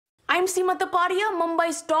I'm Sima Taparia,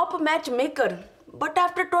 Mumbai's top matchmaker. But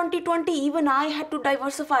after 2020, even I had to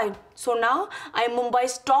diversify. So now, I'm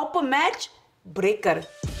Mumbai's top matchbreaker.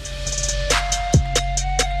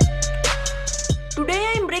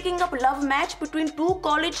 Today, I'm breaking up love match between two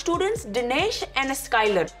college students, Dinesh and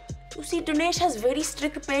Skylar. You see, Dinesh has very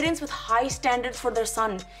strict parents with high standards for their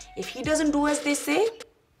son. If he doesn't do as they say,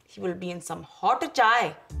 he will be in some hot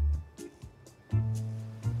chai.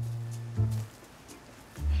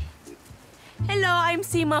 Hello, I'm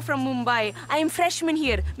Seema from Mumbai. I am freshman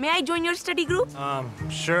here. May I join your study group?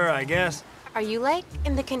 Sure, I guess. Are you like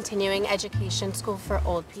in the continuing education school for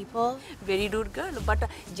old people? Very rude girl, but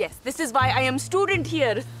yes, this is why I am student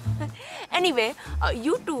here. Anyway,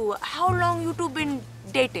 you two, how long you two been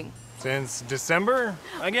dating? Since December,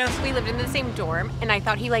 I guess? We lived in the same dorm, and I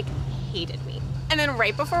thought he like hated me. And then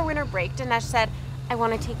right before winter break, Dinesh said, I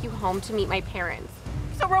want to take you home to meet my parents.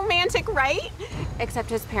 So romantic, right? Except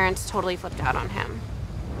his parents totally flipped out on him.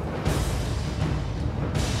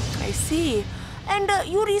 I see. And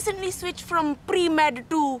you recently switched from pre-med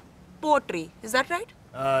to poetry, is that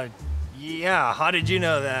right? Yeah, how did you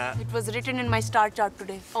know that? It was written in my star chart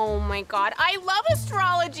today. Oh my God, I love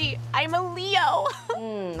astrology. I'm a Leo.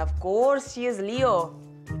 Of course, she is Leo.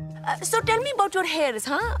 So tell me about your hairs,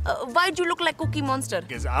 huh? Why'd you look like Cookie Monster?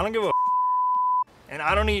 Because I don't give a and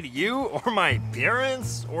I don't need you or my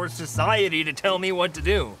parents or society to tell me what to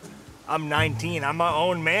do. I'm 19, I'm my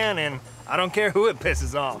own man, and I don't care who it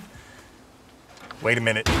pisses off. Wait a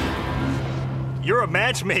minute. You're a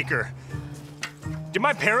matchmaker. Did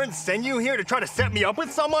my parents send you here to try to set me up with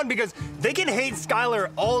someone? Because they can hate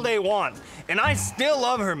Skylar all they want, and I still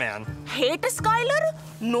love her, man. Hate Skylar?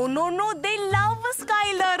 No, they love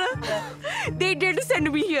Skylar. They did send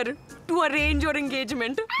me here to arrange your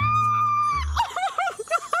engagement.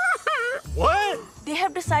 What? They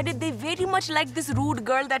have decided they very much like this rude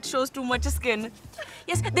girl that shows too much skin.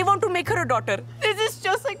 Yes, they want to make her a daughter. This is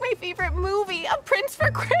just like my favorite movie, A Prince for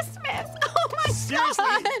Christmas. Oh my Seriously?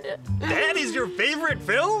 God. That is your favorite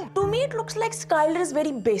film? To me, it looks like Skylar is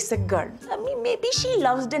very basic girl. I mean, maybe she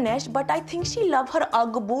loves Dinesh, but I think she loves her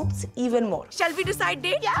Ugg boots even more. Shall we decide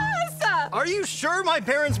date? Yes! Are you sure my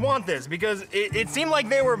parents want this? Because it seemed like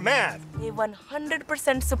they were mad. They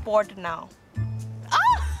 100% support now.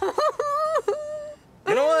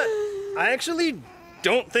 You know what? I actually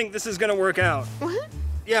don't think this is gonna work out. What?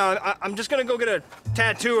 Yeah, I'm just gonna go get a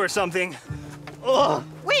tattoo or something. Ugh.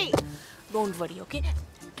 Wait. Don't worry, okay?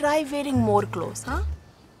 Try wearing more clothes, huh?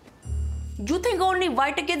 You think only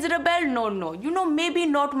white kids rebel? No. You know, maybe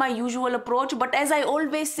not my usual approach, but as I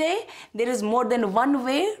always say, there is more than one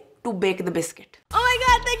way to bake the biscuit. Oh my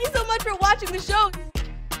God, thank you so much for watching the show.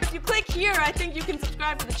 If you click here, I think you can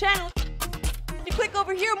subscribe to the channel. If you click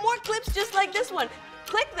over here, more clips just like this one.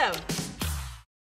 Click them.